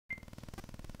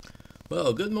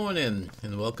Well, good morning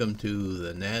and welcome to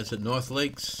the NaZ at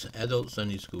Northlake's Adult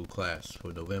Sunday School class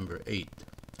for November 8th,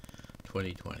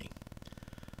 2020.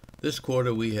 This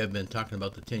quarter we have been talking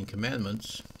about the 10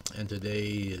 commandments, and today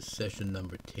is session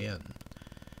number 10.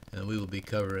 And we will be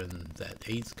covering that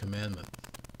 8th commandment,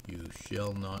 you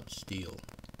shall not steal.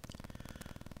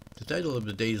 The title of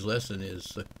today's lesson is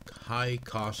The High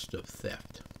Cost of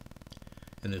Theft.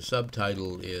 And the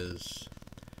subtitle is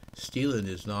Stealing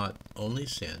is not only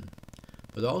sin,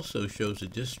 but also shows a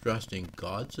distrust in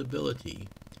God's ability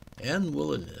and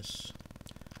willingness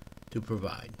to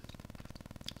provide.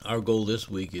 Our goal this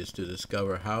week is to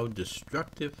discover how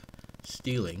destructive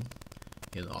stealing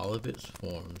in all of its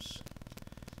forms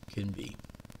can be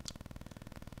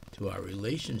to our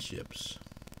relationships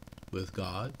with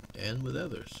God and with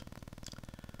others.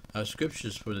 Our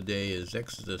scriptures for today is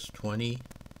Exodus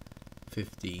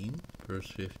 20:15,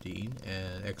 verse 15,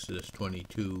 and Exodus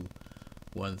 22,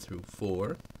 1 through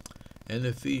 4, and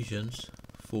Ephesians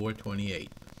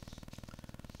 4:28.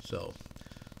 So,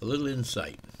 a little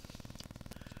insight.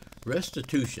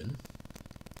 Restitution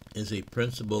is a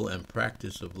principle and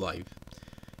practice of life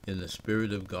in the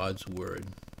spirit of God's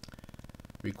Word,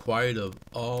 required of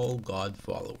all God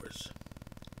followers.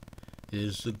 It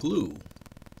is the glue,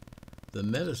 the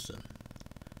medicine,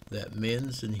 that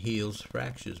mends and heals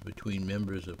fractures between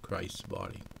members of Christ's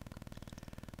body.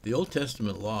 The Old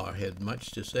Testament law had much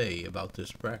to say about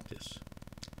this practice,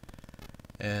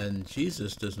 and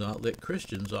Jesus does not let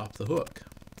Christians off the hook.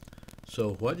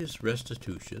 So what is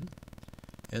restitution,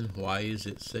 and why is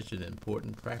it such an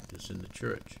important practice in the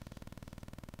church?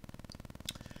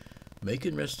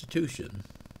 Making restitution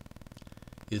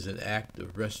is an act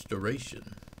of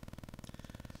restoration.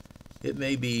 It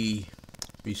may be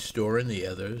restoring the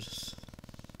others.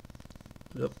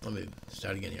 Let me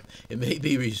start again here. It may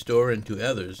be restoring to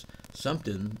others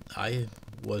something I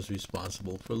was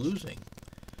responsible for losing.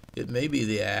 It may be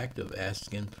the act of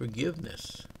asking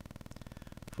forgiveness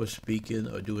for speaking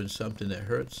or doing something that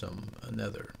hurt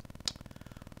another,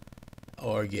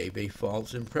 or gave a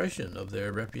false impression of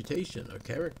their reputation or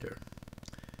character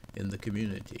in the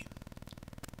community.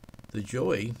 The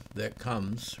joy that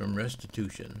comes from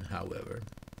restitution, however,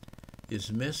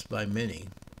 is missed by many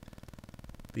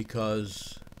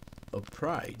because of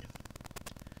pride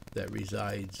that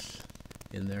resides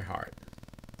in their heart.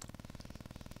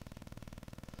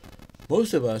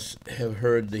 Most of us have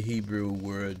heard the Hebrew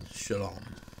word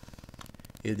shalom.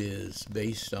 It is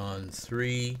based on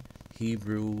 3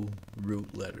 Hebrew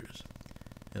root letters,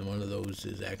 and one of those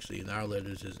is actually in our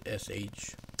letters is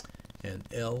SH and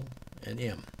L and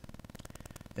M,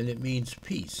 and it means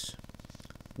peace,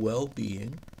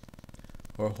 well-being,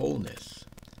 or wholeness.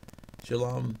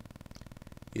 Shalom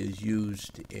is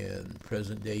used in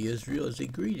present-day Israel as a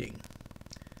greeting.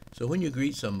 So when you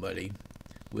greet somebody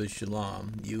with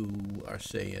shalom, you are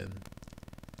saying,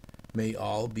 may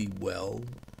all be well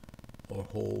or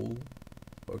whole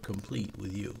or complete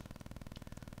with you.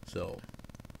 So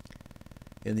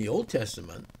in the Old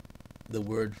Testament, the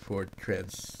word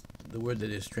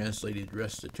that is translated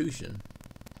restitution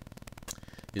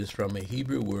is from a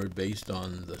Hebrew word based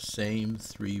on the same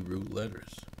 3 root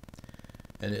letters.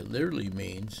 And it literally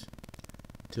means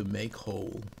to make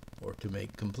whole or to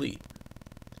make complete.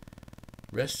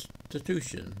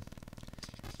 Restitution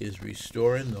is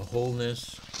restoring the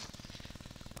wholeness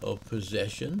of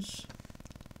possessions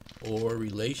or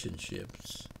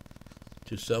relationships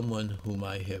to someone whom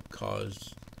I have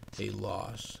caused a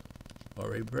loss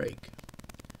or a break.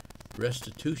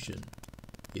 Restitution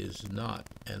is not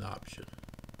an option.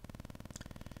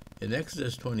 In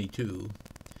Exodus 22,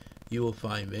 you will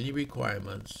find many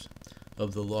requirements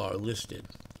of the law listed,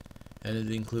 and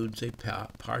it includes a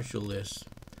partial list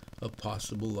of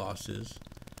possible losses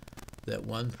that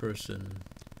one person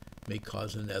may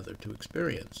cause another to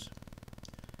experience,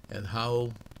 and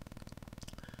how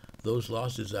those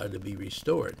losses are to be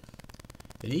restored.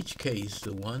 In each case,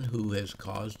 the one who has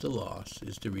caused the loss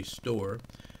is to restore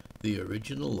the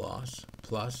original loss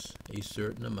plus a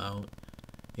certain amount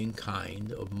in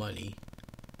kind of money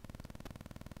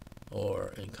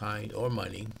or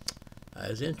money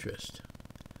as interest.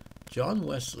 John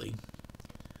Wesley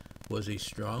was a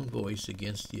strong voice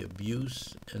against the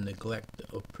abuse and neglect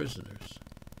of prisoners.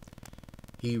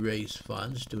 He raised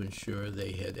funds to ensure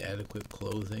they had adequate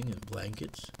clothing and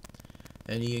blankets,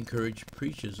 and he encouraged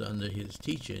preachers under his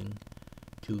teaching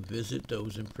to visit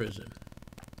those in prison.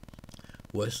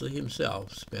 Wesley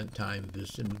himself spent time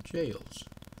visiting jails.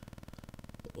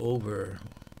 Over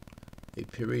a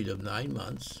period of 9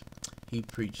 months, he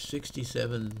preached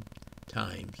 67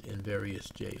 times in various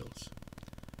jails.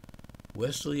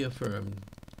 Wesley affirmed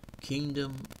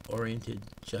kingdom-oriented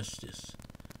justice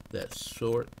that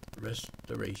sought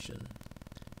restoration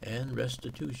and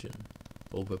restitution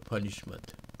over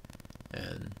punishment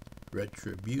and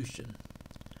retribution.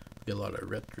 We get a lot of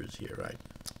retros here, right?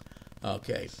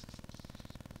 Okay.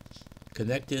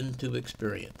 Connecting to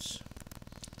experience.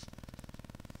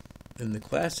 In the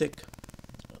classic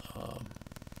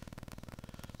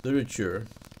literature,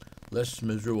 Les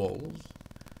Miserables,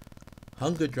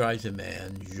 hunger drives a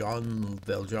man, Jean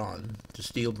Valjean, to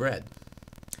steal bread.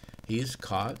 He is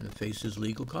caught and faces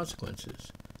legal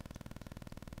consequences.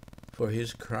 For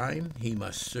his crime, he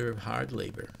must serve hard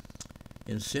labor.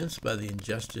 Incensed by the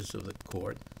injustice of the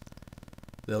court,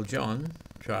 Valjean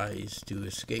tries to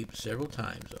escape several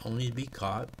times, only to be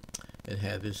caught and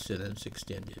have his sentence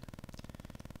extended.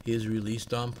 He is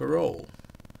released on parole,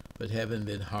 but having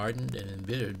been hardened and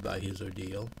embittered by his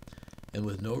ordeal, and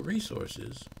with no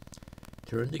resources,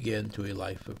 turned again to a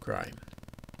life of crime.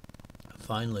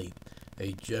 Finally,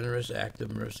 a generous act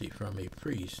of mercy from a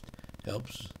priest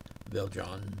helps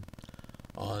Valjean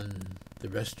on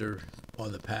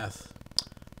the path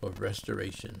of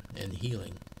restoration and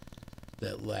healing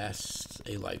that lasts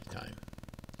a lifetime.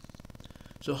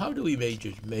 So how do we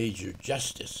measure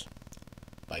justice?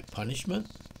 By punishment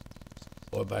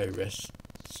or by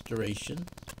restoration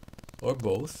or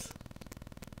both?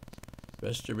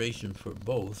 Restoration for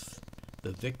both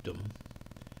the victim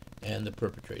and the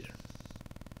perpetrator.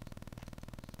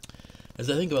 As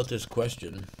I think about this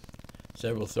question,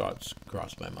 several thoughts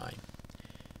cross my mind.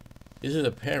 Is it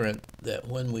apparent that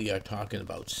when we are talking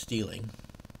about stealing,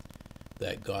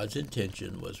 that God's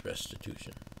intention was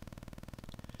restitution,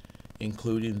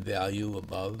 including value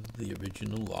above the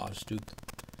original loss to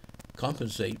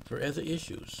compensate for other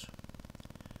issues?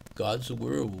 God's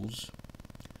rules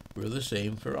were the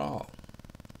same for all.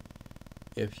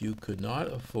 If you could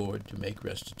not afford to make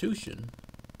restitution,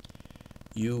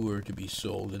 you were to be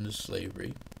sold into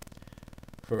slavery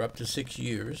for up to 6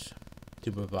 years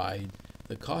to provide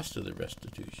the cost of the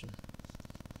restitution.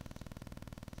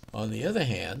 On the other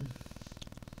hand,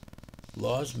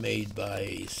 laws made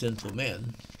by sinful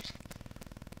men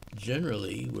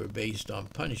generally were based on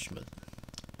punishment,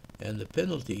 and the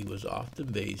penalty was often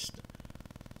based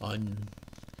on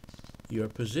your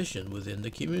position within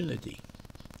the community.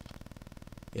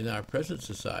 In our present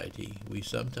society, we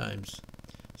sometimes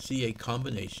see a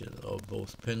combination of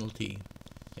both penalty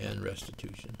and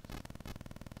restitution.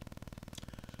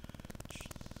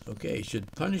 Okay,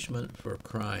 should punishment for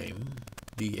crime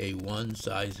be a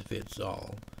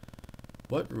one-size-fits-all?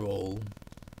 What role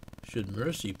should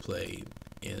mercy play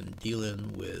in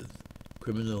dealing with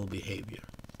criminal behavior?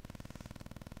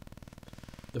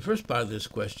 The first part of this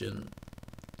question,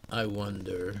 I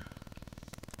wonder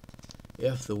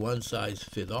if the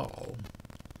one-size-fits-all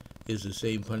is the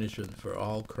same punishment for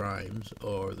all crimes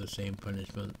or the same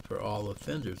punishment for all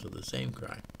offenders of the same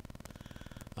crime.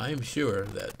 I am sure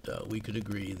that we could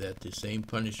agree that the same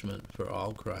punishment for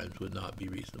all crimes would not be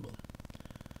reasonable.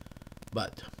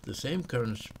 But the same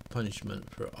punishment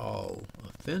for all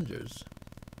offenders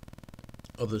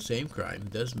of the same crime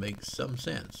does make some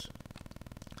sense.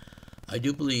 I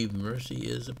do believe mercy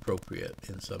is appropriate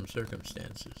in some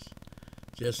circumstances,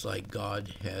 just like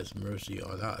God has mercy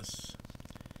on us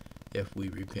if we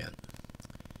repent.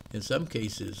 In some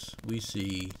cases, we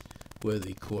see where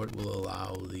the court will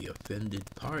allow the offended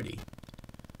party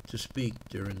to speak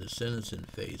during the sentencing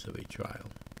phase of a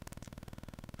trial.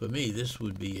 For me, this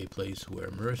would be a place where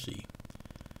mercy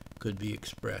could be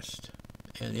expressed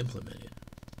and implemented.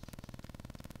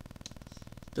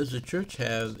 Does the church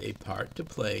have a part to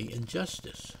play in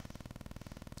justice?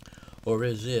 Or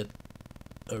is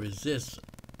this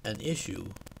an issue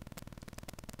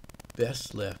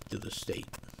best left to the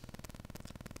state?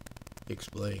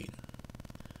 Explain.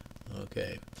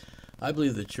 Okay. I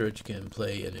believe the church can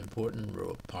play an important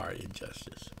part in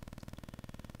justice.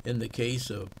 In the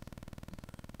case of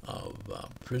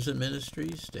prison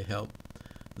ministries, to help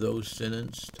those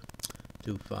sentenced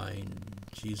to find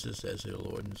Jesus as their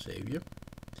Lord and Savior,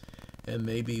 and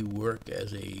maybe work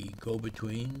as a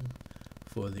go-between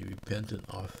for the repentant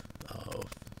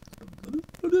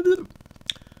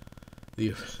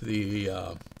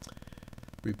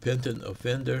repentant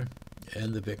offender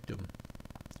and the victim.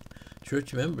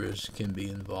 Church members can be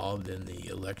involved in the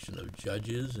election of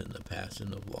judges and the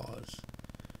passing of laws.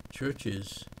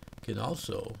 Churches can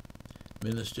also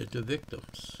minister to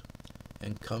victims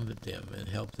and comfort them and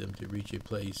help them to reach a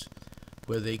place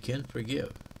where they can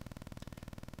forgive.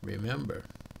 Remember,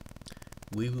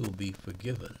 we will be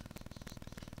forgiven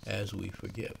as we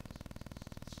forgive.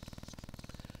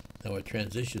 Now a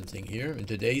transition thing here. In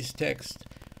today's text,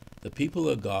 The people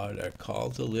of God are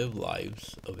called to live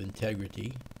lives of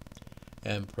integrity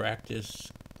and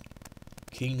practice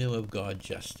kingdom of God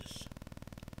justice.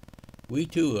 We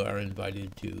too are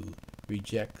invited to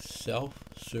reject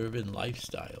self-serving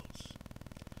lifestyles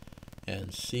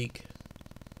and seek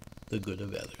the good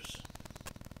of others.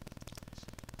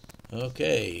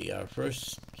 Okay, our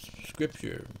first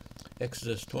scripture,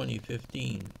 Exodus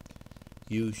 20:15.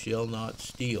 You shall not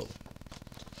steal.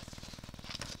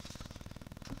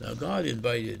 Now, God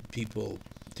invited people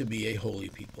to be a holy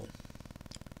people,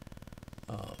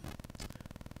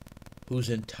 whose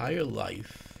entire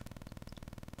lives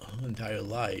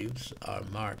are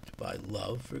marked by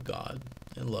love for God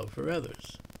and love for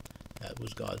others. That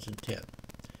was God's intent.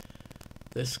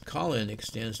 This calling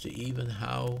extends to even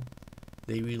how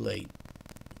they relate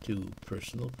to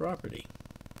personal property.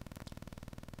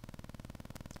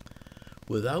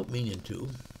 Without meaning to,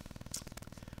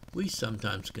 we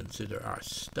sometimes consider our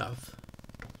stuff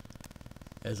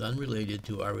as unrelated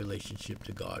to our relationship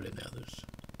to God and others.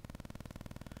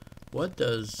 What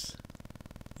does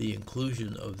the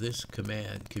inclusion of this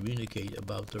command communicate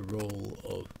about the role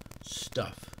of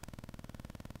stuff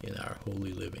in our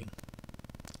holy living?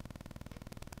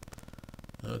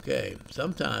 Okay,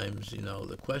 sometimes,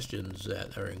 the questions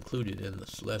that are included in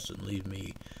this lesson leave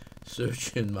me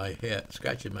scratching my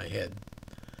head,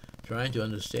 trying to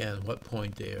understand what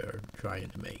point they are trying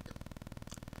to make.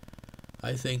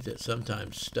 I think that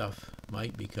sometimes stuff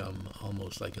might become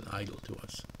almost like an idol to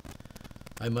us.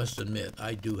 I must admit,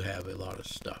 I do have a lot of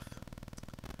stuff.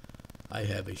 I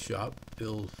have a shop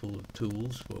filled full of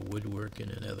tools for woodworking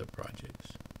and other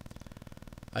projects.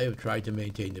 I have tried to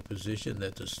maintain the position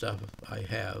that the stuff I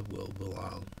have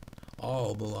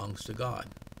all belongs to God,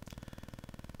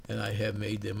 and I have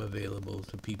made them available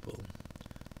to people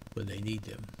when they need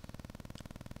them.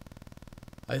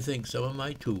 I think some of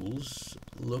my tools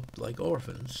looked like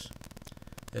orphans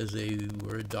as they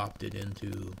were adopted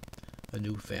into a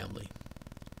new family.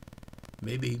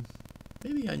 Maybe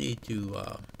I need to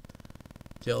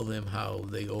tell them how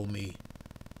they owe me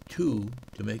two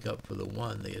to make up for the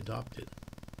one they adopted.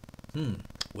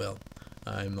 Well,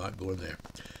 I'm not going there.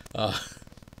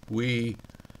 We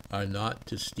are not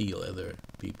to steal other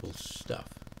people's stuff,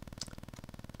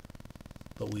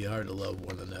 but we are to love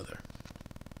one another.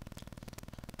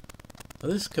 Now,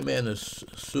 this command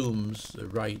assumes the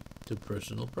right to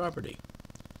personal property.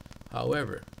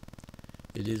 However,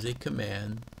 it is a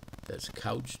command that's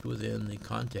couched within the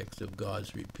context of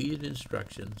God's repeated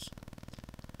instructions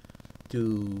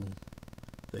to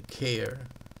the care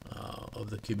of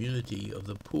the community of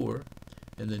the poor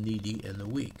and the needy and the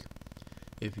weak.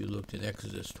 If you looked in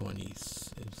Exodus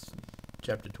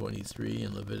chapter 23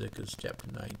 and Leviticus chapter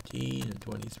 19 and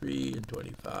 23 and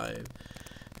 25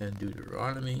 and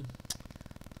Deuteronomy,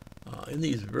 in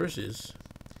these verses,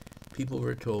 people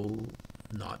were told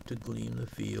not to glean the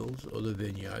fields or the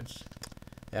vineyards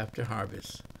after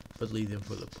harvest, but leave them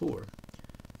for the poor.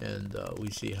 And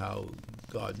we see how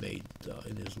God made,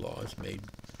 in his laws, made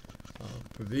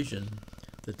provision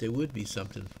that there would be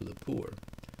something for the poor,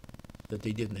 that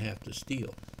they didn't have to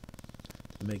steal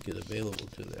to make it available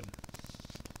to them.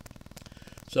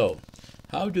 So,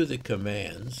 how do the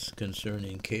commands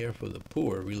concerning care for the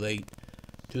poor relate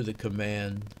to the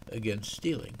command against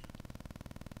stealing?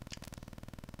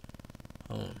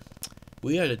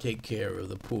 We are to take care of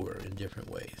the poor in different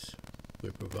ways.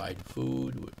 We provide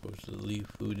food. We're supposed to leave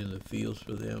food in the fields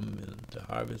for them and to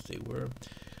harvest.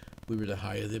 We were to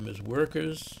hire them as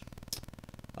workers,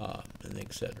 and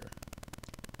etc.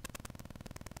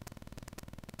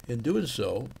 In doing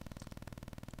so,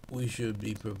 we should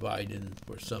be providing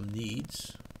for some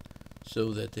needs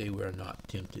so that they were not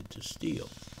tempted to steal.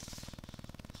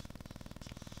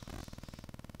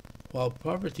 While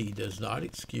poverty does not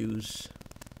excuse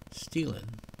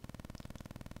stealing,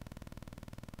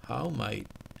 how might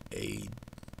a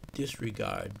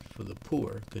disregard for the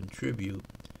poor contribute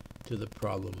to the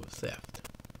problem of theft?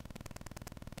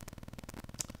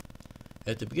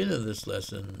 At the beginning of this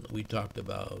lesson, we talked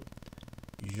about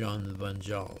Jean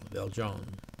Valjean,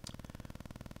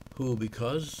 who,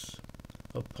 because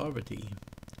of poverty,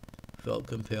 felt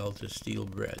compelled to steal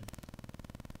bread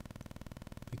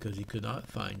because he could not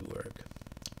find work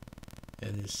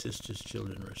and his sister's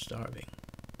children were starving.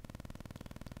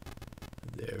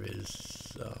 There is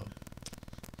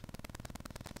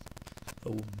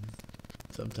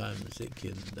sometimes it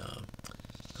can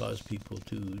cause people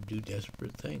to do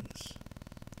desperate things.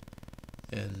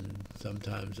 And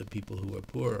sometimes the people who are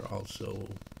poor also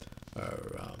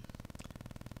are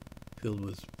filled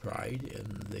with pride,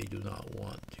 and they do not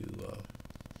want to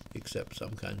accept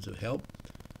some kinds of help.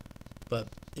 But,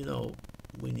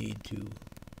 we need to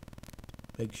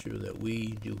make sure that we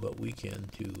do what we can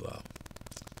to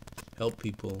help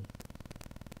people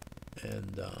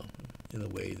and in a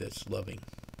way that's loving.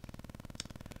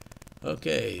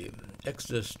 Okay,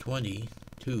 Exodus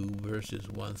 22, verses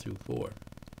 1 through 4.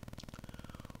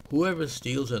 Whoever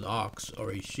steals an ox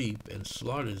or a sheep and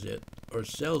slaughters it or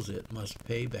sells it must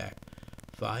pay back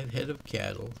 5 head of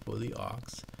cattle for the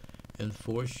ox and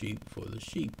 4 sheep for the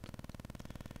sheep.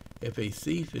 If a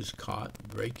thief is caught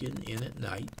breaking in at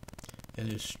night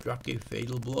and is struck a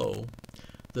fatal blow,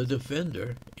 the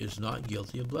defender is not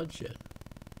guilty of bloodshed.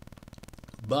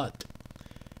 But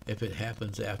if it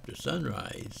happens after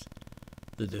sunrise,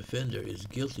 the defender is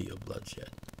guilty of bloodshed.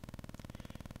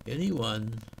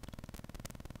 Anyone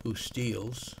who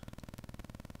steals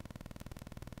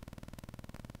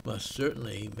must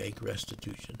certainly make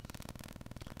restitution.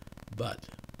 But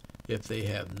if they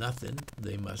have nothing,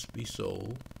 they must be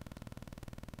sold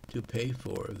to pay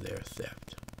for their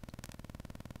theft.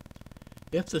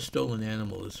 If the stolen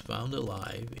animal is found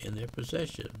alive in their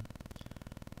possession,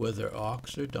 whether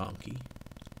ox or donkey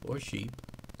or sheep,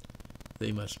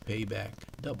 they must pay back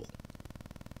double.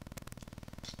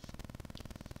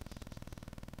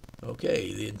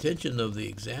 Okay, the intention of the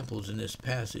examples in this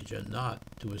passage are not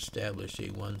to establish a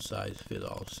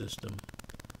one-size-fits-all system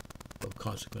of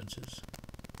consequences,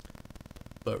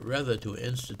 but rather to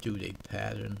institute a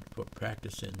pattern for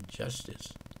practicing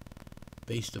justice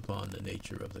based upon the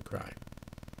nature of the crime.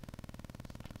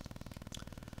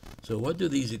 So what do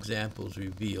these examples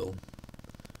reveal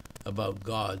about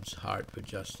God's heart for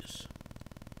justice?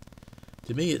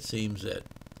 To me, it seems that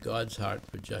God's heart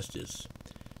for justice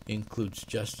includes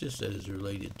justice that is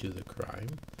related to the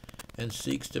crime and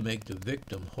seeks to make the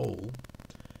victim whole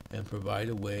and provide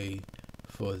a way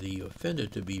for the offender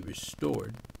to be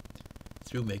restored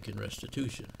through making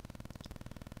restitution.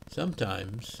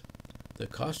 Sometimes the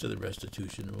cost of the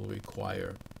restitution will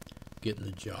require getting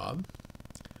a job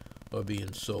or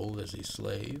being sold as a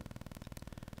slave.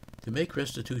 To make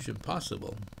restitution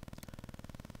possible,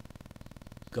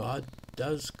 God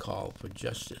does call for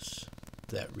justice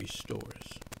that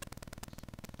restores.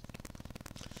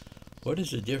 What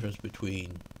is the difference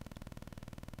between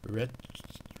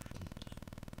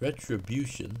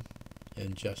retribution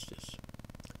and justice?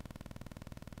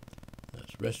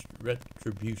 That's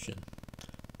retribution.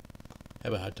 I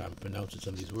have a hard time pronouncing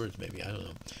some of these words, maybe, I don't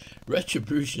know.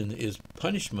 Retribution is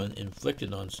punishment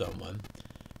inflicted on someone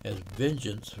as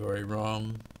vengeance for a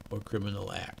wrong or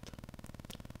criminal act,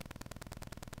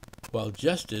 while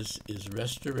justice is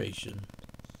restoration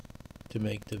to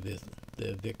make the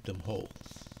victim whole.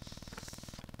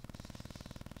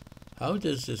 How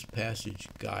does this passage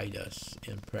guide us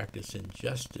in practicing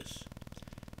justice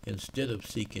instead of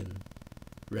seeking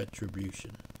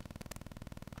retribution?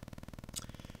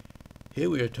 Here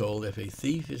we are told if a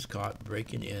thief is caught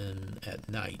breaking in at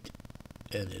night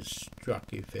and is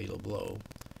struck a fatal blow,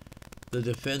 the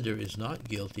defender is not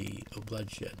guilty of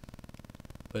bloodshed.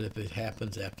 But if it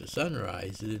happens after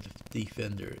sunrise, the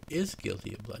defender is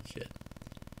guilty of bloodshed.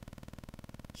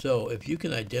 So if you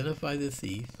can identify the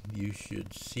thief, you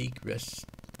should seek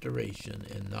restoration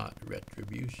and not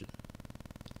retribution.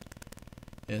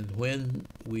 And when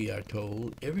we are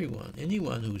told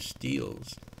anyone who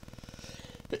steals,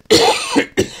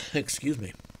 excuse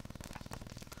me,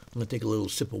 I'm going to take a little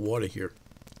sip of water here.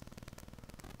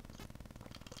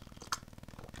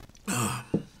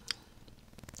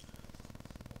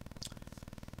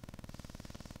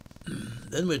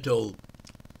 Then we're told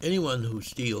anyone who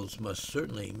steals must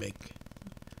certainly make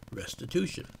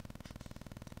restitution.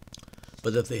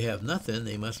 But if they have nothing,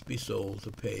 they must be sold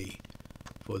to pay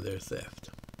for their theft.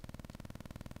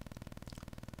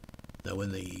 Now,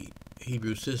 in the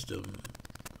Hebrew system,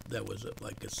 that was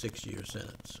like a 6-year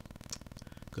sentence,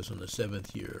 because on the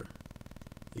 7th year,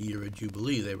 the year of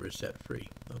Jubilee, they were set free.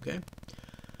 Okay?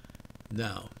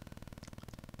 Now,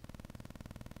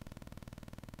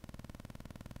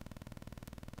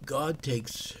 God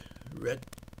takes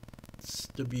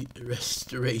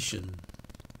restoration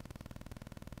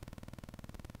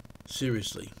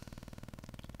seriously,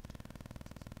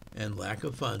 and lack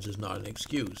of funds is not an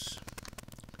excuse.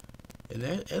 In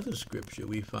that other scripture,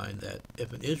 we find that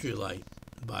if an Israelite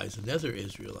buys another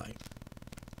Israelite,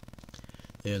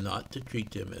 they are not to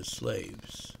treat them as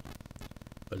slaves,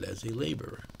 but as a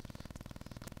laborer.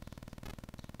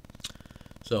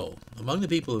 So, among the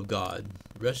people of God,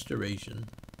 restoration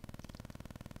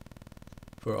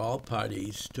for all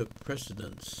parties took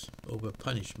precedence over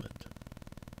punishment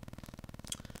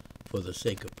for the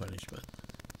sake of punishment.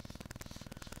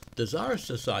 Does our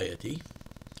society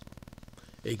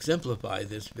exemplify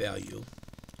this value?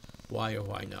 Why or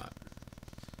why not?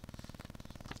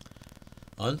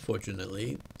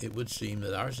 Unfortunately, it would seem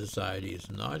that our society is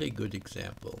not a good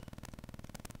example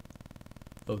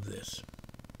of this,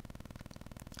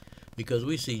 because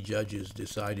we see judges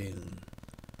deciding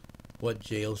what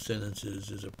jail sentences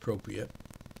is appropriate.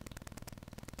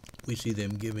 We see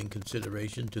them giving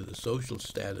consideration to the social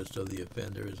status of the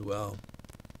offender as well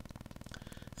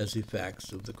as the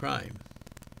facts of the crime.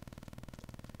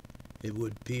 It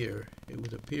would appear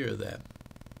that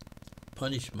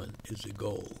punishment is a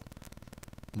goal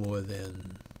more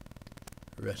than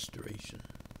restoration.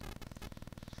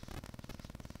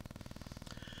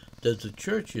 Does the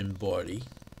church embody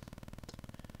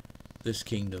this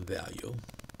kingdom value?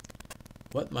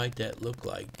 What might that look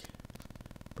like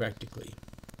practically?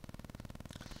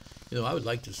 I would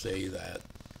like to say that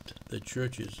the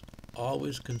church is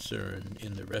always concerned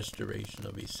in the restoration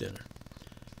of a sinner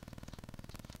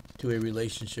to a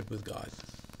relationship with God.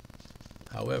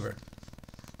 However,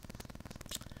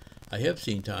 I have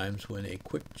seen times when a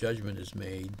quick judgment is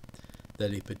made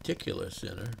that a particular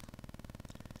sinner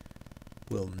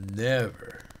will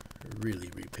never really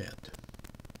repent.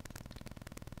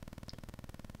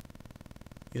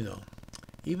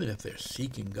 Even if they're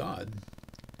seeking God,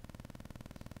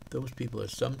 those people are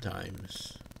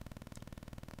sometimes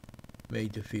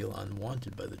made to feel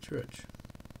unwanted by the church.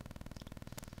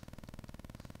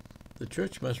 The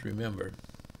church must remember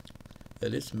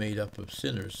that it's made up of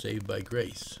sinners saved by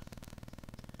grace,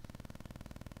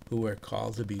 who are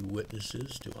called to be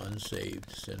witnesses to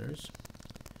unsaved sinners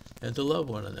and to love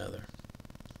one another.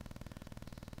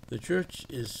 The church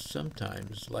is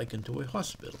sometimes likened to a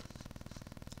hospital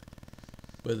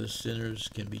where the sinners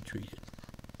can be treated.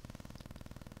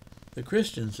 The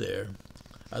Christians there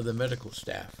are the medical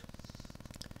staff,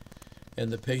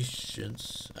 and the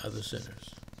patients are the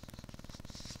sinners.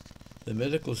 The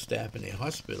medical staff in a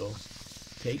hospital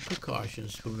take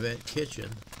precautions to prevent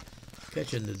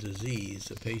catching the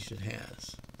disease a patient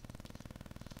has,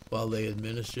 while they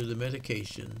administer the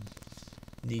medication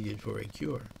needed for a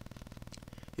cure.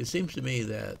 It seems to me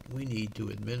that we need to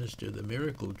administer the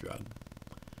miracle drug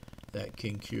that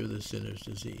can cure the sinner's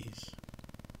disease.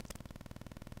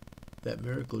 That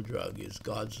miracle drug is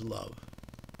God's love,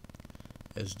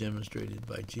 as demonstrated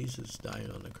by Jesus dying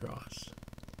on the cross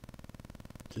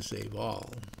to save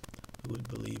all who would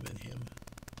believe in him.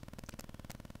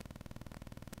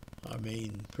 Our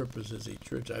main purpose as a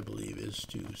church, I believe, is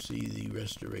to see the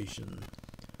restoration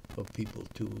of people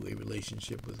to a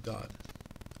relationship with God.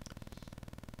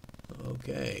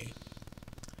 Okay.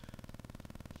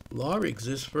 Law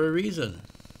exists for a reason,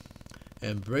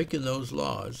 and breaking those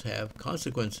laws have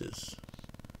consequences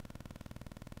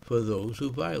for those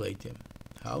who violate them.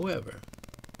 However,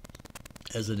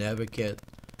 as an advocate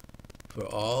for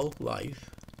all life,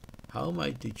 how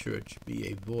might the church be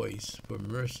a voice for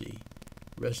mercy,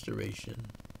 restoration,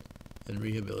 and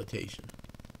rehabilitation?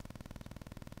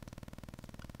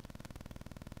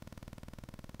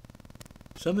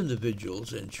 Some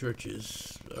individuals and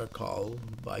churches are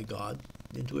called by God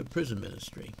into a prison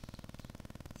ministry,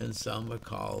 and some are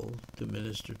called to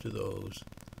minister to those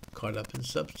caught up in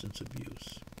substance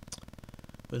abuse.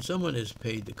 When someone is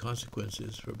paid the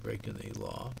consequences for breaking a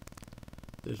law,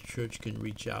 the church can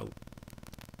reach out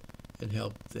and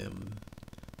help them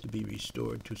to be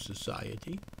restored to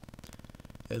society,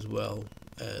 as well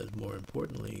as, more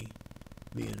importantly,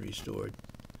 being restored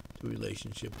to a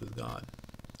relationship with God.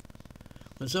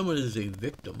 When someone is a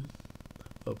victim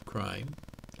of crime,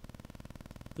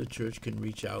 the church can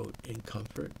reach out in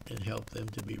comfort and help them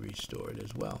to be restored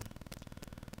as well,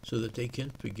 so that they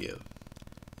can forgive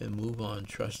and move on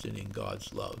trusting in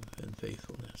God's love and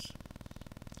faithfulness.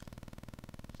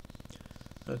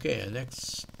 Okay, our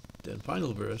next and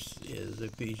final verse is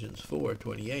Ephesians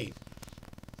 4:28.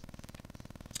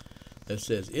 That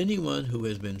says, "Anyone who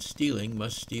has been stealing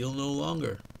must steal no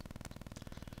longer,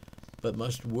 but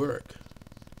must work,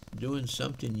 doing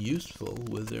something useful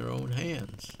with their own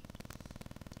hands,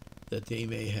 that they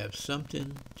may have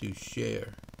something to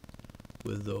share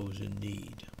with those in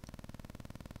need."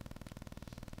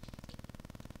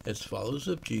 As followers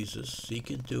of Jesus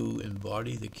seeking to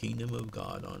embody the kingdom of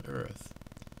God on earth,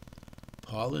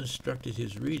 Paul instructed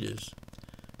his readers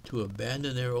to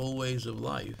abandon their old ways of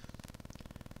life,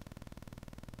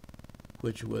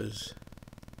 which was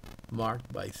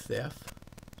marked by theft,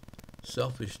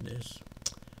 selfishness,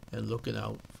 and looking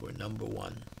out for number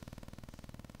one.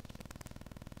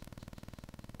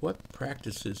 What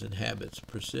practices and habits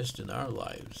persist in our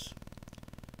lives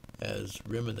as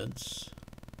remnants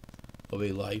of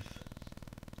a life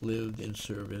lived in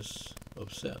service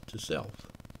to self?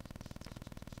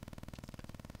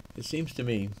 It seems to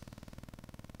me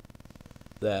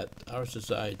that our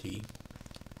society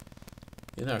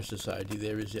In our society,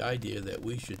 there is the idea that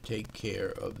we should take care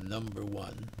of number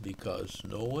one because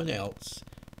no one else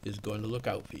is going to look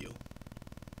out for you.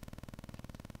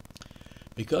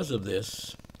 Because of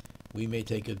this, we may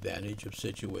take advantage of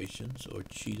situations or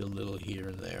cheat a little here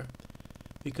and there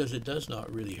because it does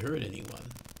not really hurt anyone.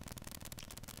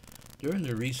 During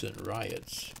the recent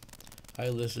riots, I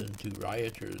listened to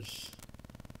rioters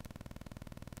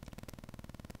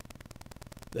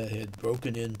that had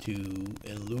broken into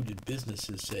and looted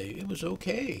businesses say it was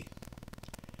okay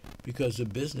because the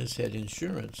business had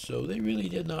insurance, so they really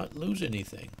did not lose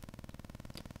anything.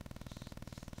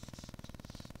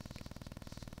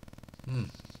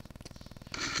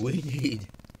 We need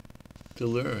to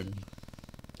learn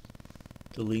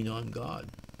to lean on God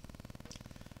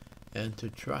and to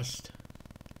trust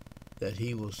that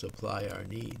He will supply our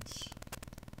needs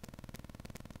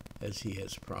as He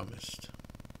has promised.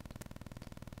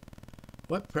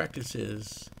 What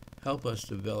practices help us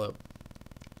develop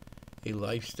a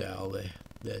lifestyle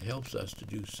that helps us to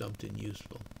do something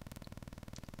useful?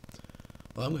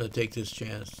 Well, I'm going to take this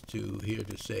chance to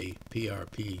say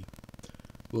PRP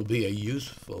will be a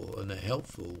useful and a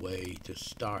helpful way to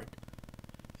start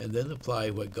and then apply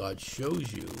what God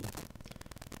shows you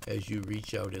as you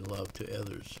reach out in love to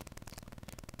others,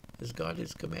 as God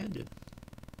has commanded.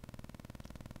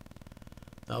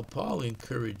 Now, Paul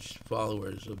encouraged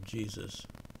followers of Jesus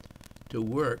to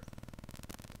work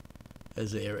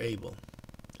as they are able,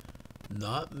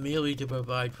 not merely to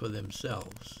provide for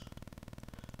themselves,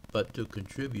 but to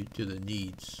contribute to the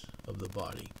needs of the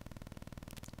body,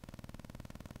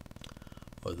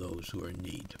 or those who are in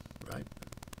need, right?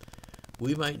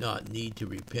 We might not need to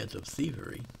repent of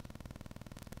thievery,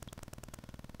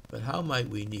 but how might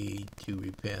we need to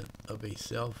repent of a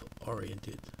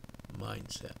self-oriented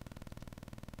mindset?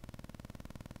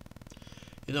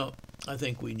 You know, I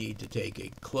think we need to take a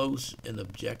close and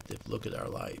objective look at our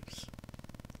lives.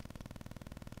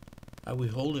 Are we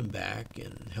holding back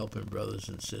and helping brothers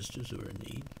and sisters who are in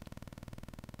need?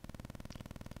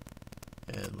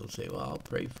 And we'll say, well, I'll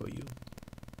pray for you.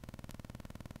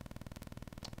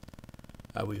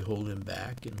 Are we holding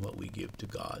back in what we give to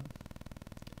God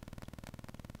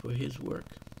for His work?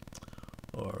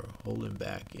 Or holding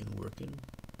back in working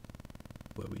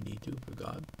where we need to for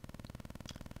God?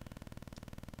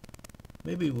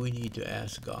 Maybe we need to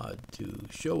ask God to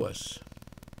show us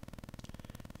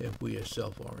if we are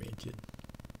self-oriented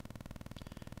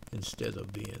instead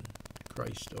of being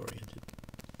Christ-oriented.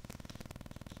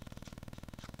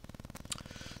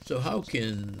 So how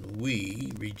can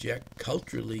we reject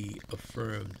culturally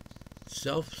affirmed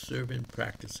self-serving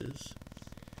practices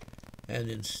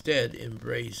and instead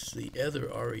embrace the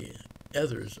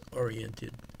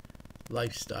others-oriented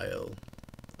lifestyle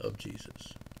of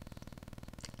Jesus?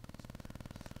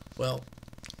 Well,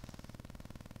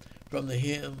 from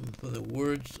the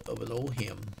words of an old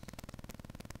hymn,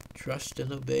 trust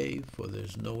and obey, for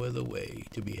there's no other way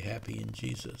to be happy in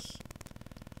Jesus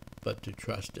but to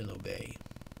trust and obey.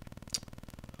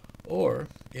 Or,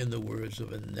 in the words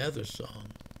of another song,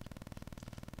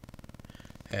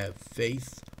 have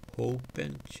faith, hope,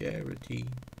 and charity.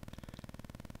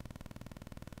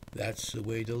 That's the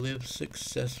way to live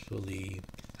successfully.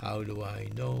 How do I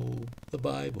know? The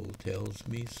Bible tells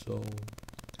me so.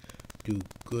 Do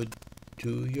good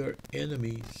to your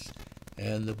enemies,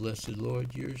 and the blessed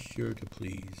Lord you're sure to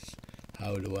please.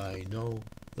 How do I know?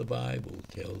 The Bible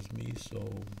tells me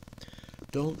so.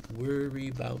 Don't worry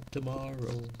about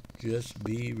tomorrow, just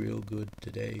be real good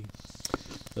today.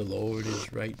 The Lord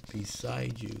is right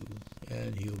beside you,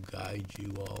 and He'll guide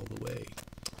you all the way.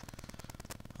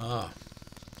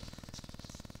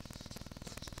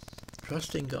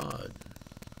 Trust in God.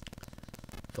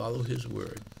 Follow His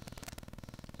word.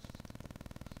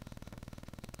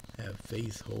 Have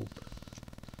faith, hope,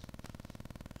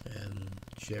 and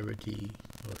charity,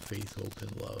 or faith, hope,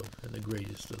 and love. And the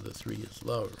greatest of the three is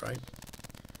love, right?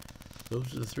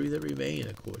 Those are the three that remain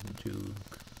according to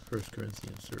 1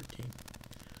 Corinthians 13.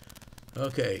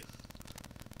 Okay,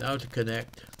 now to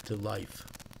connect to life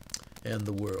and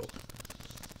the world.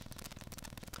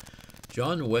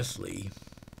 John Wesley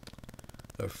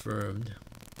affirmed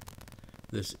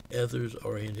this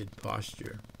others-oriented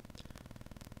posture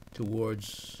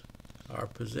towards our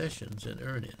possessions and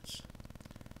earnings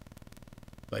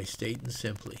by stating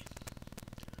simply,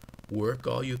 work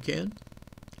all you can,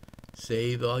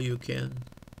 save all you can,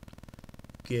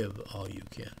 give all you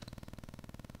can.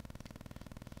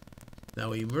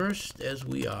 Now, immersed as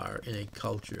we are in a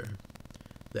culture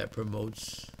that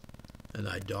promotes an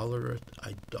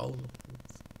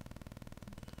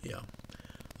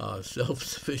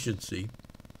self-sufficiency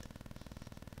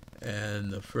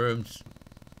and affirms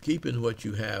keeping what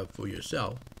you have for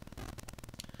yourself,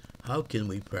 how can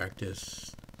we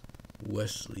practice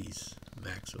Wesley's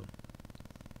maxim?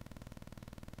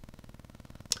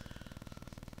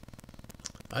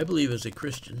 I believe as a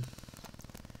Christian,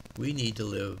 we need to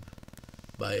live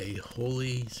by a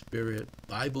Holy Spirit,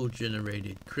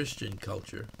 Bible-generated Christian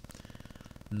culture,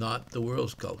 not the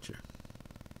world's culture.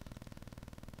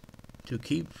 To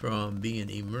keep from being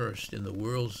immersed in the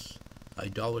world's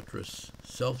idolatrous,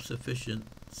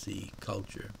 self-sufficiency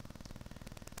culture,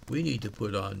 we need to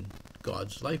put on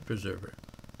God's life preserver.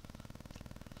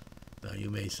 Now you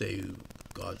may say,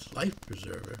 God's life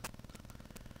preserver?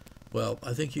 Well,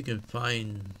 I think you can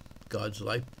find God's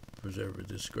life preserver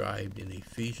described in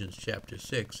Ephesians chapter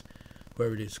 6,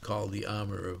 where it is called the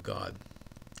armor of God.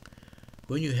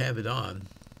 When you have it on,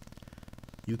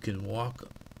 you can walk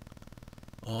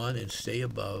on and stay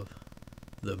above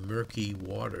the murky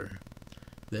water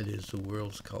that is the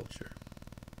world's culture.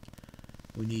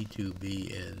 We need to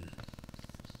be in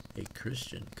a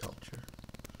Christian culture.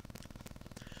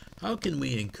 How can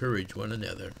we encourage one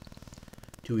another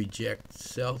to eject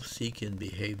self-seeking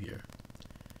behavior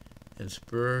and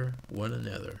spur one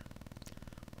another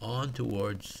on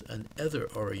towards an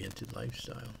other-oriented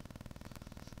lifestyle?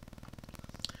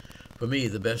 For me,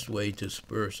 the best way to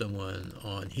spur someone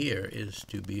on here is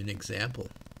to be an example.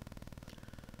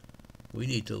 We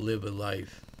need to live a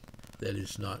life that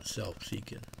is not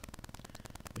self-seeking.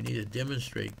 We need to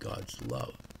demonstrate God's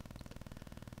love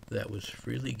that was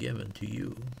freely given to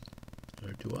you,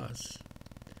 or to us,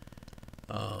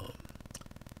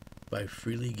 by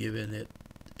freely giving it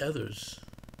others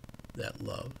that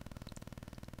love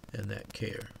and that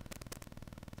care.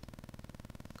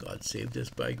 God saved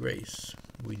us by grace.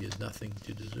 We did nothing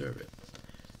to deserve it,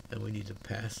 and we need to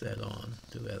pass that on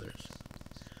to others.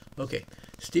 Okay,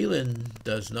 stealing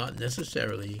does not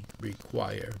necessarily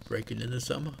require breaking into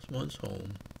someone's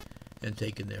home and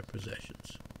taking their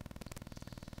possessions.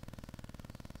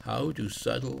 How do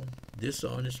subtle,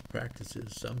 dishonest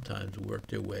practices sometimes work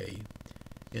their way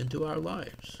into our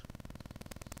lives?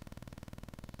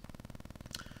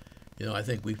 You know, I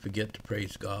think we forget to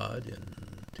praise God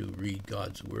and to read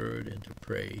God's Word and to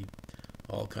pray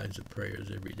all kinds of prayers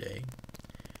every day.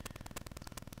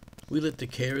 We let the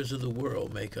cares of the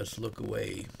world make us look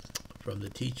away from the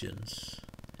teachings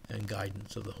and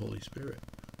guidance of the Holy Spirit.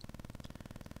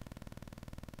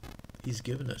 He's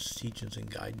given us teachings and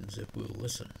guidance if we'll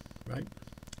listen, right?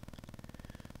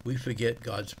 We forget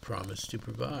God's promise to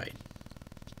provide,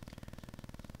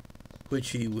 which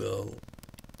He will,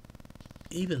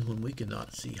 even when we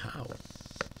cannot see how,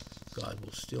 God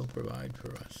will still provide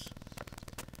for us.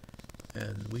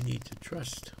 And we need to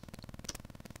trust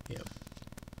Him,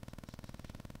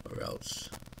 or else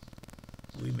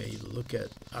we may look at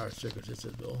our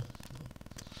circumstances. Well,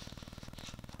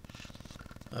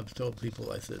 I've told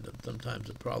people, I said that sometimes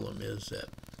the problem is that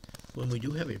when we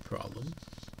do have a problem,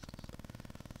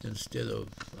 instead of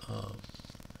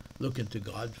looking to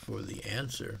God for the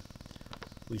answer,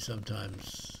 we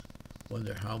sometimes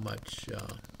wonder how much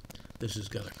this is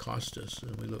going to cost us,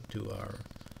 and we look to our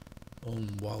own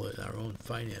wallet, our own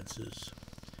finances,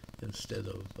 instead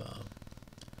of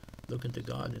looking to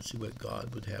God and see what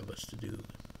God would have us to do.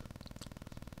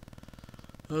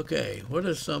 Okay, what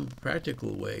are some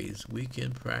practical ways we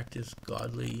can practice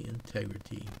godly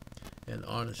integrity and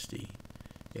honesty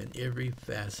in every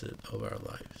facet of our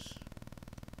lives?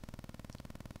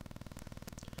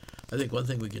 I think one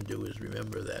thing we can do is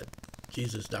remember that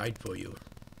Jesus died for you.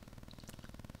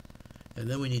 And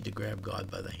then we need to grab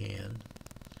God by the hand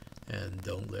and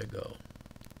don't let go.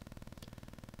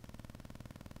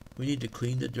 We need to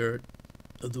clean the dirt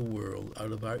of the world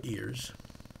out of our ears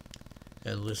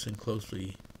and listen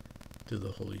closely to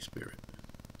the Holy Spirit.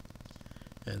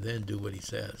 And then do what He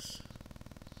says.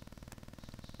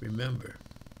 Remember,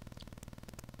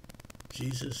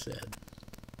 Jesus said,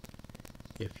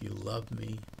 "If you love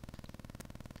me,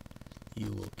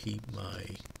 you will keep my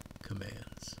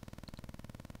commands."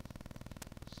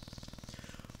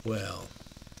 Well,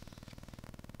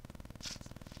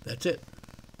 that's it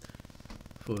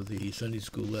for the Sunday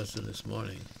school lesson this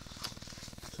morning.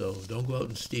 So don't go out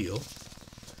and steal,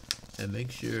 and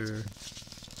make sure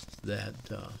that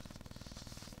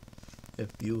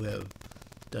if you have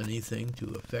done anything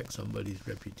to affect somebody's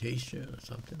reputation or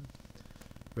something,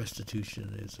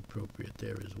 restitution is appropriate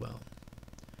there as well.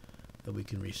 That we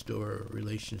can restore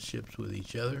relationships with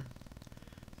each other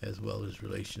as well as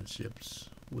relationships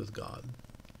with God,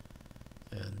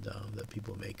 and that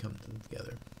people may come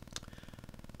together.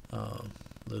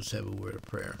 Let's have a word of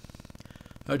prayer.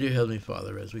 Our dear Heavenly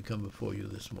Father, as we come before you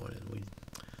this morning, we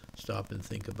stop and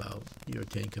think about your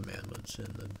 10 commandments and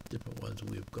the different ones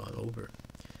we've gone over.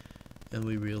 And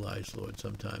we realize, Lord,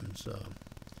 sometimes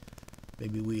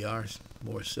maybe we are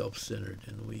more self-centered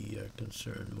and we are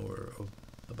concerned more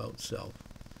about self.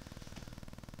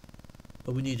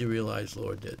 But we need to realize,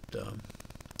 Lord, that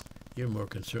you're more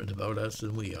concerned about us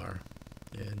than we are.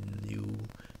 And you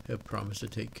have promised to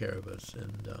take care of us.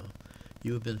 And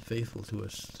you have been faithful to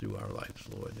us through our lives,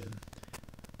 Lord,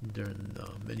 and during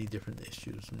many different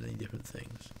issues and many different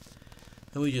things.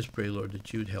 And we just pray, Lord,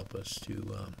 that you'd help us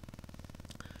to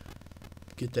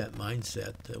get that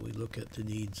mindset that we look at the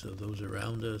needs of those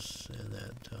around us and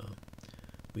that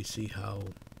we see how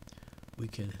we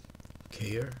can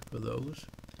care for those.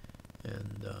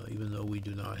 And even though we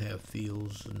do not have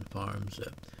fields and farms,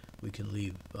 that we can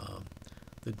leave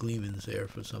the gleanings there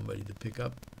for somebody to pick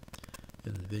up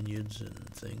in the vineyards and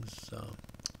things.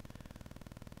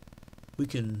 We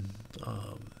can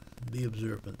be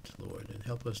observant, Lord, and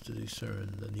help us to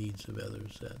discern the needs of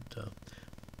others that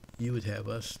you would have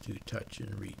us to touch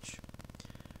and reach.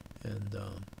 And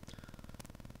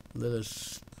let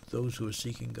us, those who are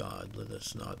seeking God, let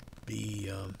us not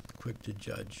be quick to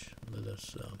judge. Let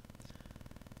us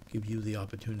give you the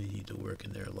opportunity to work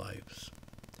in their lives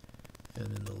and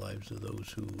in the lives of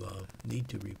those who need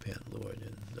to repent, Lord,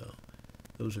 and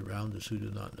those around us who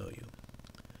do not know you.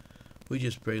 We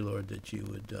just pray, Lord, that you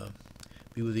would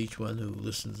be with each one who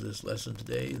listens to this lesson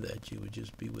today, that you would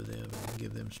just be with them and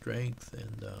give them strength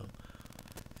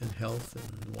and health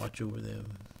and watch over them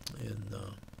in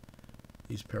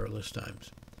these perilous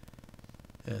times.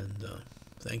 And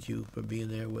thank you for being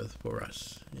there for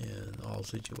us in all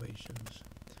situations.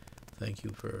 Thank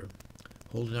you for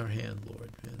holding our hand,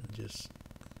 Lord, and just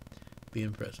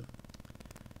being present.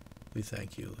 We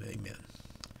thank you. Amen.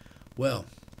 Well,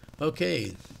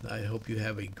 okay, I hope you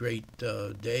have a great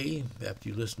day after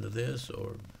you listen to this,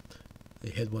 or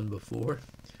they had one before.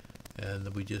 And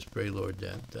we just pray, Lord,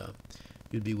 that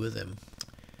you'd be with them.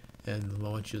 And I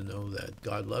want you to know that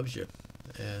God loves you,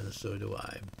 and so do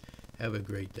I. Have a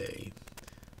great day.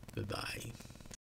 Goodbye.